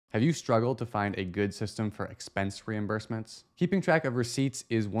Have you struggled to find a good system for expense reimbursements? Keeping track of receipts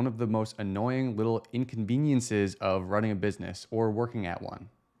is one of the most annoying little inconveniences of running a business or working at one.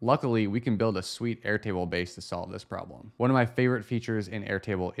 Luckily, we can build a sweet Airtable base to solve this problem. One of my favorite features in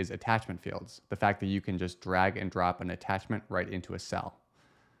Airtable is attachment fields, the fact that you can just drag and drop an attachment right into a cell.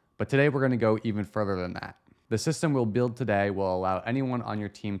 But today we're going to go even further than that. The system we'll build today will allow anyone on your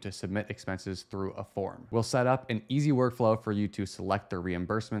team to submit expenses through a form. We'll set up an easy workflow for you to select the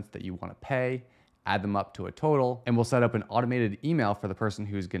reimbursements that you want to pay, add them up to a total, and we'll set up an automated email for the person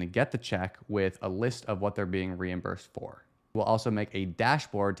who's going to get the check with a list of what they're being reimbursed for. We'll also make a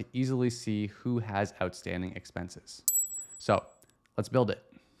dashboard to easily see who has outstanding expenses. So let's build it.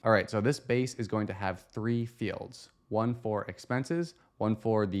 All right, so this base is going to have 3 fields, one for expenses, one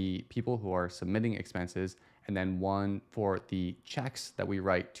for the people who are submitting expenses, and then one for the checks that we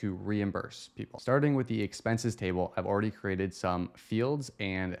write to reimburse people. Starting with the expenses table, I've already created some fields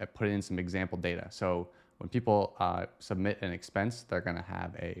and I put in some example data. So when people submit an expense, they're gonna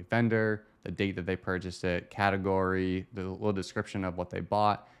have a vendor, the date that they purchased it, category, the little description of what they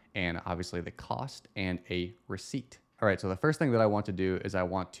bought, and obviously the cost and a receipt. All right, so the first thing that I want to do is I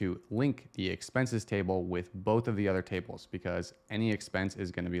want to link the expenses table with both of the other tables because any expense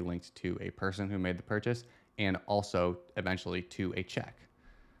is going to be linked to a person who made the purchase and also eventually to a check.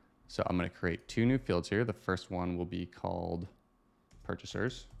 So I'm going to create 2 new fields here. The first one will be called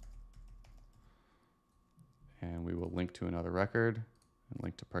purchasers. And we will link to another record and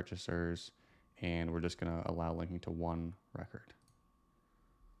link to purchasers. And we're just going to allow linking to one record.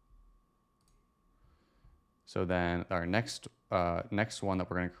 So then our next one that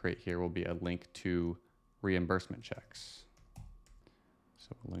we're going to create here will be a link to reimbursement checks.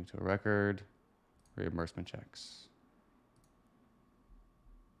 So we'll link to a record, reimbursement checks.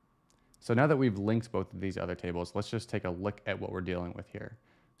 So now that we've linked both of these other tables, let's just take a look at what we're dealing with here.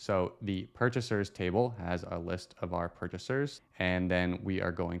 So the purchasers table has a list of our purchasers, and then we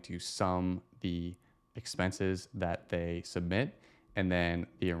are going to sum the expenses that they submit and then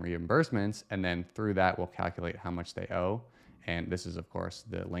the reimbursements, and then through that we'll calculate how much they owe. And this is of course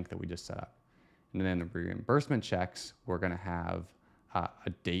the link that we just set up. And then the reimbursement checks, we're gonna have a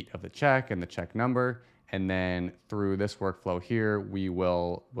date of the check and the check number. And then through this workflow here,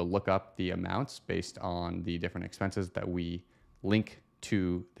 we'll look up the amounts based on the different expenses that we link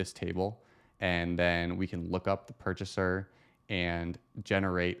to this table. And then we can look up the purchaser and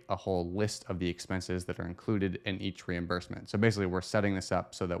generate a whole list of the expenses that are included in each reimbursement. So basically we're setting this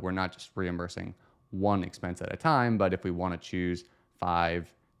up so that we're not just reimbursing one expense at a time, but if we want to choose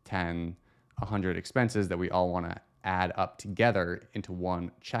 5, 10, 100 expenses that we all want to add up together into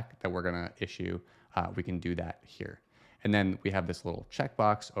one check that we're going to issue, we can do that here. And then we have this little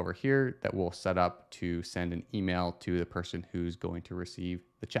checkbox over here that we'll set up to send an email to the person who's going to receive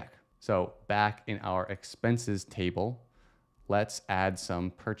the check. So back in our expenses table, let's add some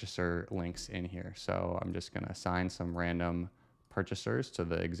purchaser links in here. So I'm just going to assign some random purchasers to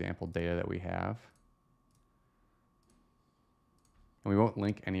the example data that we have. And we won't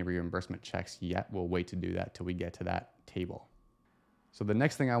link any reimbursement checks yet. We'll wait to do that till we get to that table. So the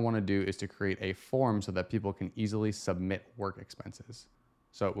next thing I want to do is to create a form so that people can easily submit work expenses.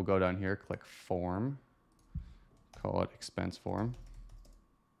 So we'll go down here, click form, call it expense form,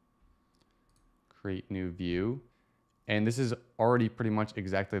 create new view. And this is already pretty much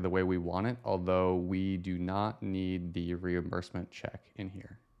exactly the way we want it, although we do not need the reimbursement check in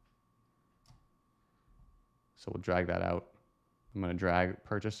here. So we'll drag that out. I'm going to drag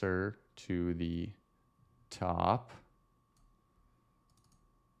purchaser to the top.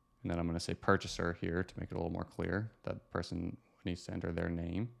 And then I'm going to say purchaser here to make it a little more clear. That person needs to enter their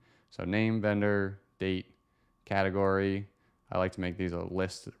name. So name, vendor, date, category. I like to make these a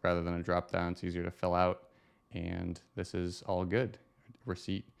list rather than a drop down. It's easier to fill out. And this is all good.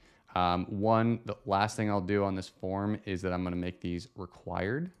 Receipt. The last thing I'll do on this form is that I'm going to make these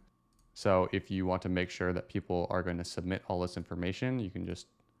required. So if you want to make sure that people are going to submit all this information, you can just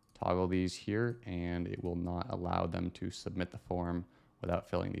toggle these here and it will not allow them to submit the form without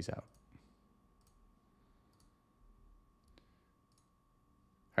filling these out.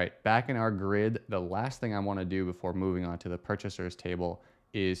 All right, back in our grid, the last thing I want to do before moving on to the purchasers table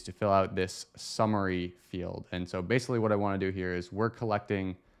is to fill out this summary field. And so basically what I want to do here is we're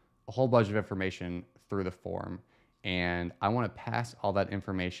collecting a whole bunch of information through the form, and I want to pass all that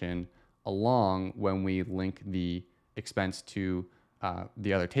information along when we link the expense to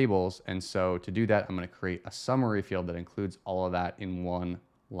the other tables. And so to do that, I'm going to create a summary field that includes all of that in one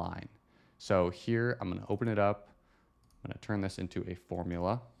line. So here, I'm going to open it up. I'm going to turn this into a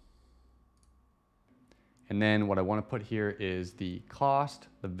formula. And then what I want to put here is the cost,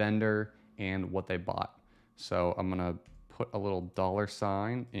 the vendor, and what they bought. So I'm going to put a little dollar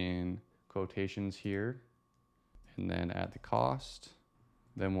sign in quotations here, and then add the cost.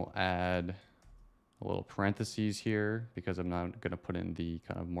 Then we'll add a little parentheses here because I'm not going to put in the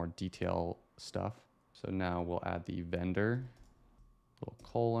kind of more detail stuff. So now we'll add the vendor, little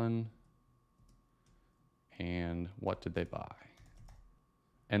colon, and what did they buy?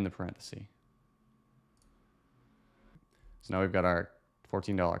 And the parenthesis. So now we've got our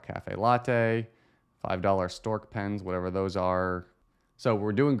 $14 cafe latte, $5 stork pens, whatever those are. So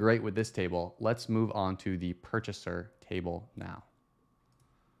we're doing great with this table. Let's move on to the purchaser table now.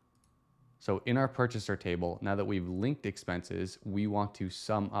 So in our purchaser table, now that we've linked expenses, we want to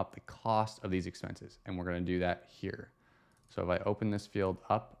sum up the cost of these expenses, and we're going to do that here. So if I open this field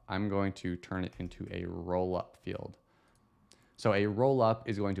up, I'm going to turn it into a rollup field. So a rollup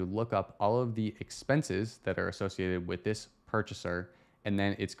is going to look up all of the expenses that are associated with this purchaser, and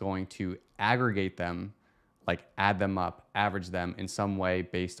then it's going to aggregate them, like add them up, average them in some way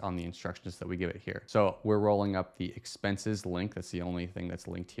based on the instructions that we give it here. So we're rolling up the expenses link. That's the only thing that's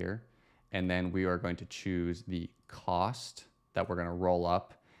linked here. And then we are going to choose the cost that we're going to roll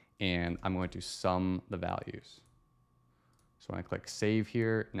up, and I'm going to sum the values. So when I click save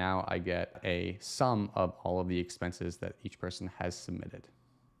here, now I get a sum of all of the expenses that each person has submitted.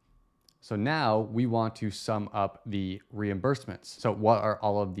 So now we want to sum up the reimbursements. So what are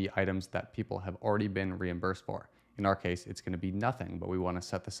all of the items that people have already been reimbursed for? In our case, it's going to be nothing, but we want to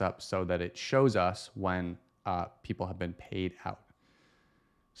set this up so that it shows us when people have been paid out.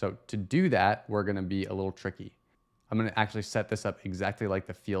 So to do that, we're going to be a little tricky. I'm going to actually set this up exactly like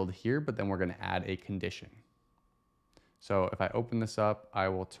the field here, but then we're going to add a condition. So if I open this up, I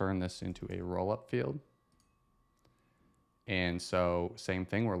will turn this into a rollup field. And so same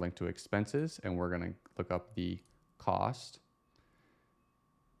thing, we're linked to expenses, and we're going to look up the cost.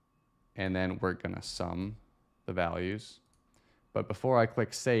 And then we're going to sum the values. But before I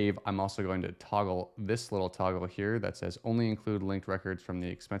click save, I'm also going to toggle this little toggle here that says only include linked records from the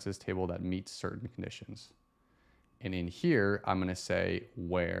expenses table that meets certain conditions. And in here, I'm going to say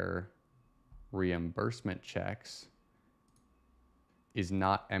where reimbursement checks is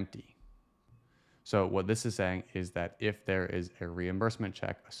not empty. So what this is saying is that if there is a reimbursement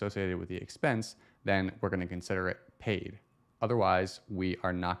check associated with the expense, then we're going to consider it paid. Otherwise, we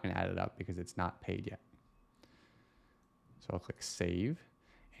are not going to add it up because it's not paid yet. So I'll click save,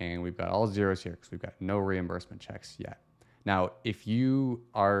 and we've got all zeros here because we've got no reimbursement checks yet. Now, if you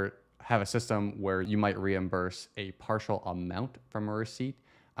have a system where you might reimburse a partial amount from a receipt,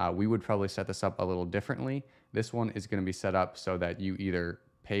 we would probably set this up a little differently. This one is going to be set up so that you either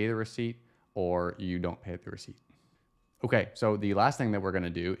pay the receipt or you don't pay the receipt. Okay, so the last thing that we're going to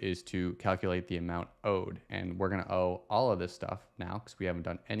do is to calculate the amount owed, and we're going to owe all of this stuff now because we haven't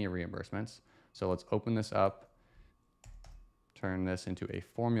done any reimbursements. So let's open this up, turn this into a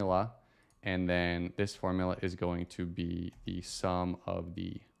formula, and then this formula is going to be the sum of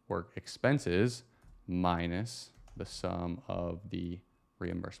the work expenses minus the sum of the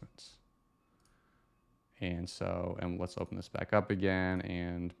reimbursements. And so, and let's open this back up again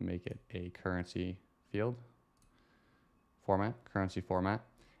and make it a currency field format, currency format.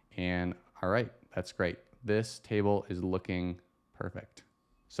 And all right, that's great. This table is looking perfect.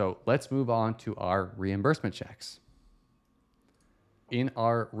 So let's move on to our reimbursement checks. In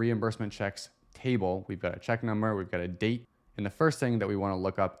our reimbursement checks table, we've got a check number, we've got a date, and the first thing that we want to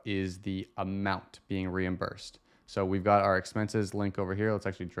look up is the amount being reimbursed. So we've got our expenses link over here. Let's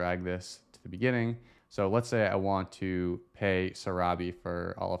actually drag this to the beginning. So let's say I want to pay Sarabi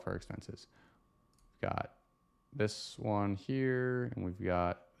for all of her expenses. We've got this one here, and we've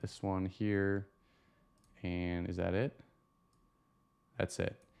got this one here, and is that it? That's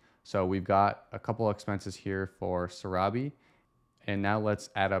it. So we've got a couple of expenses here for Sarabi, and now let's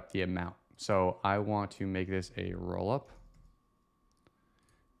add up the amount. So I want to make this a roll-up,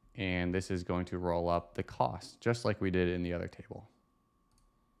 and this is going to roll up the cost, just like we did in the other table.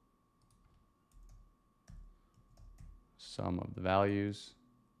 Sum of the values,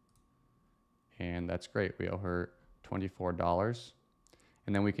 and that's great. We owe her $24.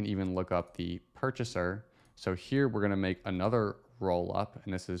 And then we can even look up the purchaser. So here we're going to make another roll up,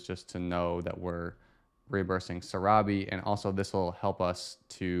 and this is just to know that we're reimbursing Sarabi, and also this will help us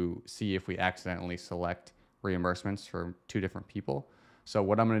to see if we accidentally select reimbursements for two different people. So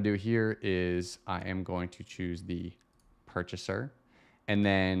what I'm going to do here is I am going to choose the purchaser, and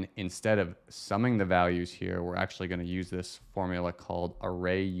then instead of summing the values here, we're actually going to use this formula called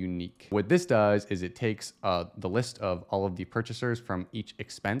array unique. What this does is it takes the list of all of the purchasers from each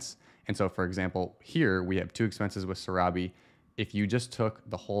expense, And so for example, here we have 2 expenses with Sarabi. If you just took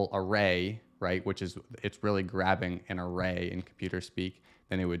the whole array, right, which is, it's really grabbing an array in computer speak,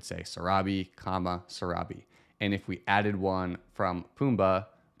 then it would say Sarabi, comma, Sarabi. And if we added one from Pumbaa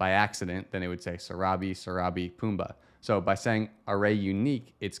by accident, then it would say Sarabi, Sarabi, Pumbaa. So by saying array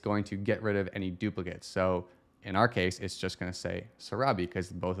unique, it's going to get rid of any duplicates. So in our case, it's just going to say Sarabi because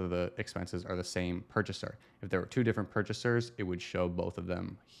both of the expenses are the same purchaser. If there were 2 different purchasers, it would show both of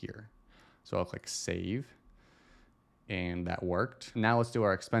them here. So I'll click save, and that worked. Now let's do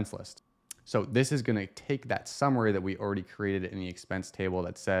our expense list. So this is going to take that summary that we already created in the expense table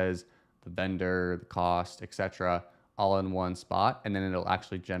that says the vendor, the cost, etc., all in one spot, and then it'll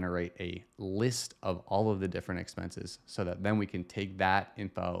actually generate a list of all of the different expenses so that then we can take that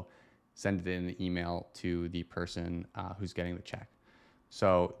info, send it in an email to the person who's getting the check.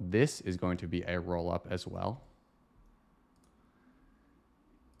 So this is going to be a roll-up as well.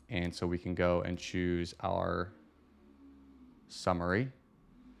 And so we can go and choose our summary.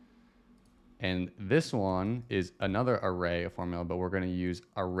 And this one is another array formula, but we're going to use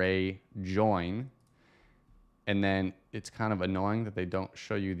array join. And then it's kind of annoying that they don't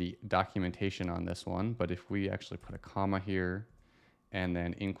show you the documentation on this one. But if we actually put a comma here, and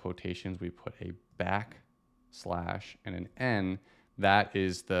then in quotations, we put a backslash and an N, that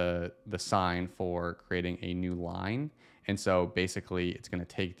is the sign for creating a new line. And so basically it's going to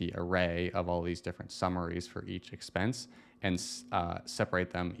take the array of all these different summaries for each expense and separate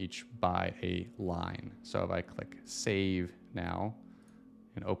them each by a line. So if I click save now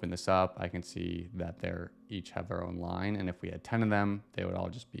and open this up, I can see that they're each have their own line. And if we had 10 of them, they would all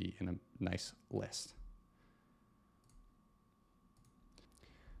just be in a nice list.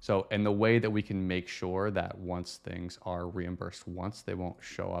 So, and the way that we can make sure that once things are reimbursed once, they won't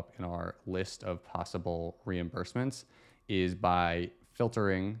show up in our list of possible reimbursements is by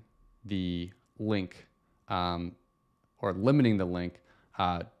filtering the link or limiting the link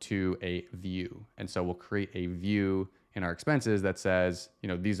to a view. And so we'll create a view in our expenses that says, you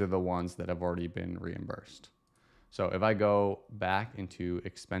know, these are the ones that have already been reimbursed. So if I go back into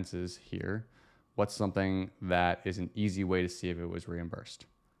expenses here, what's something that is an easy way to see if it was reimbursed?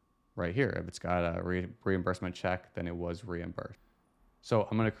 Right here, if it's got a reimbursement check, then it was reimbursed. So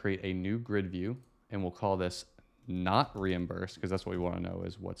I'm going to create a new grid view, and we'll call this not reimbursed, because that's what we want to know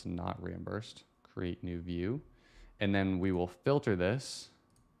is what's not reimbursed. Create new view, and then we will filter this,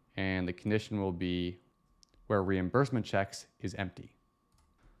 and the condition will be where reimbursement checks is empty.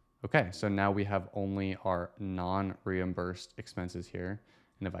 Okay, so now we have only our non-reimbursed expenses here.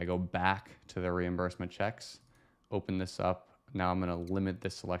 And if I go back to the reimbursement checks, open this up, now I'm going to limit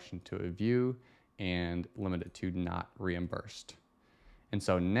this selection to a view and limit it to not reimbursed. And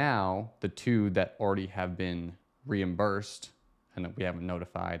so now the 2 that already have been reimbursed and that we haven't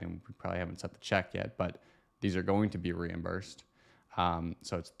notified, and we probably haven't set the check yet, but these are going to be reimbursed.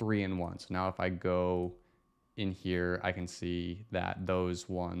 So it's 3 and 1. So now if I go in here, I can see that those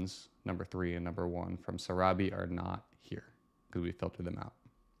ones, number 3 and number 1 from Sarabi, are not here because we filtered them out.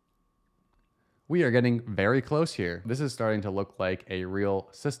 We are getting very close here. This is starting to look like a real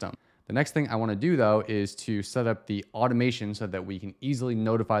system. The next thing I want to do though is to set up the automation so that we can easily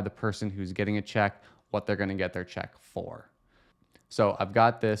notify the person who's getting a check what they're going to get their check for. So I've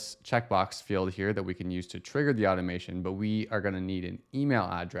got this checkbox field here that we can use to trigger the automation, but we are going to need an email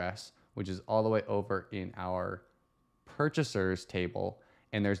address, which is all the way over in our purchasers table.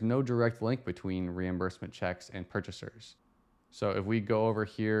 And there's no direct link between reimbursement checks and purchasers. So if we go over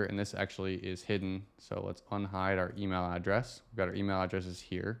here, and this actually is hidden, so let's unhide our email address. We've got our email addresses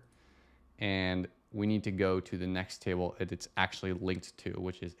here, and we need to go to the next table that it's actually linked to,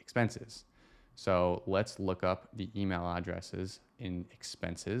 which is expenses. So let's look up the email addresses in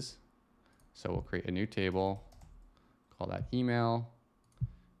expenses. So we'll create a new table, call that email,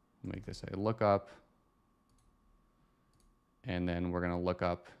 make this a lookup, and then we're going to look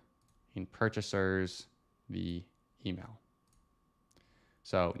up in purchasers the email.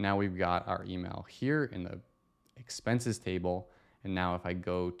 So now we've got our email here in the expenses table. And now if I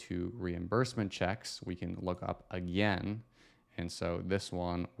go to reimbursement checks, we can look up again. And so this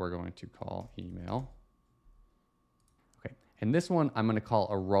one we're going to call email. Okay. And this one I'm going to call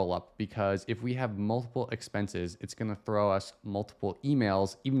a roll-up because if we have multiple expenses, it's going to throw us multiple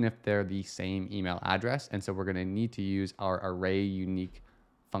emails, even if they're the same email address. And so we're going to need to use our array unique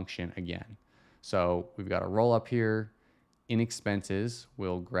function again. So we've got a roll-up here. In expenses,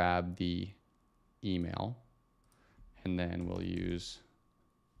 we'll grab the email, and then we'll use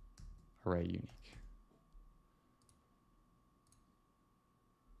array unique.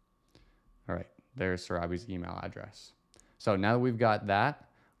 All right, there's Sarabi's email address. So now that we've got that,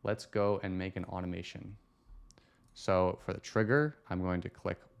 let's go and make an automation. So for the trigger, I'm going to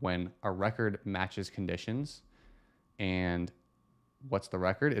click when a record matches conditions. And what's the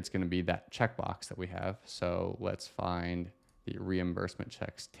record? It's going to be that checkbox that we have. So let's find the reimbursement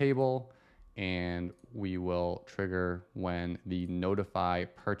checks table, and we will trigger when the notify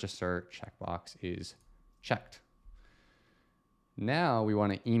purchaser checkbox is checked. Now we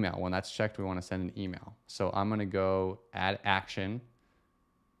want to email. When that's checked, we want to send an email. So I'm going to go add action,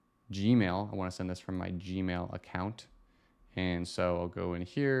 Gmail. I want to send this from my Gmail account. And so I'll go in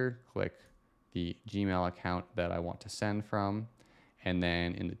here, click the Gmail account that I want to send from. And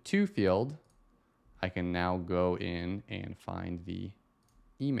then in the to field, I can now go in and find the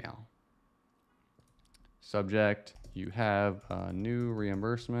email. Subject, you have a new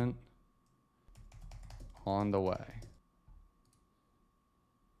reimbursement on the way.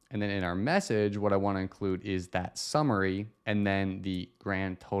 And then in our message, what I want to include is that summary and then the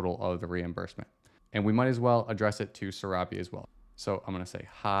grand total of the reimbursement. And we might as well address it to Sarabi as well. So I'm going to say,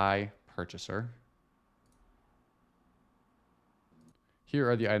 hi, purchaser. Here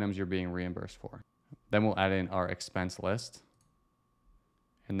are the items you're being reimbursed for. Then we'll add in our expense list.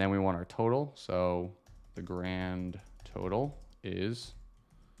 And then we want our total. So the grand total is,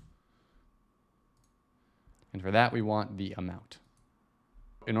 and for that we want the amount.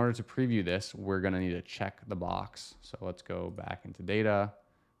 In order to preview this, we're going to need to check the box. So let's go back into data.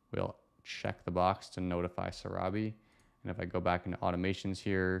 We'll check the box to notify Sarabi. And if I go back into automations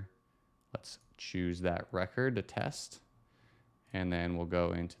here, let's choose that record to test. And then we'll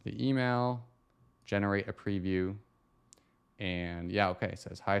go into the email, generate a preview. And yeah, okay, it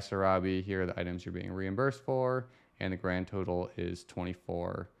says, hi Sarabi, here are the items you're being reimbursed for. And the grand total is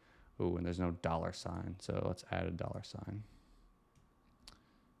 24. Ooh, and there's no $sign. So let's add a $sign.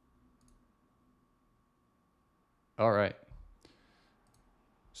 All right.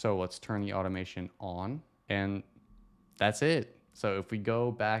 So let's turn the automation on, and that's it. So if we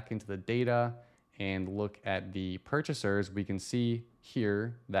go back into the data and look at the purchasers, we can see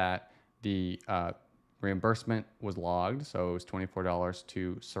here that the reimbursement was logged. So it was $24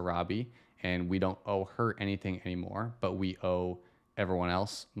 to Sarabi, and we don't owe her anything anymore, but we owe everyone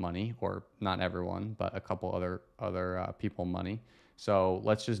else money, or not everyone, but a couple other people money. So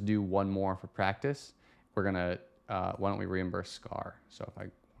let's just do one more for practice. We're gonna, why don't we reimburse Scar? So if I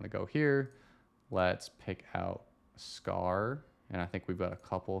want to go here, let's pick out Scar, and I think we've got a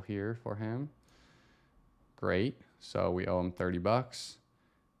couple here for him. Great. So we owe him 30 bucks.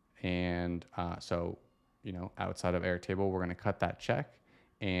 And so, you know, outside of Airtable, we're going to cut that check,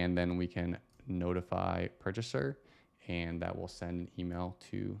 and then we can notify purchaser, and that will send an email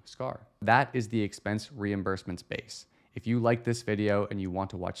to Scar. That is the expense reimbursement space. If you like this video and you want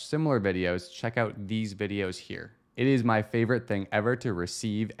to watch similar videos, check out these videos here. It is my favorite thing ever to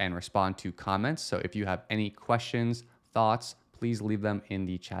receive and respond to comments. So if you have any questions, thoughts, please leave them in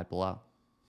the chat below.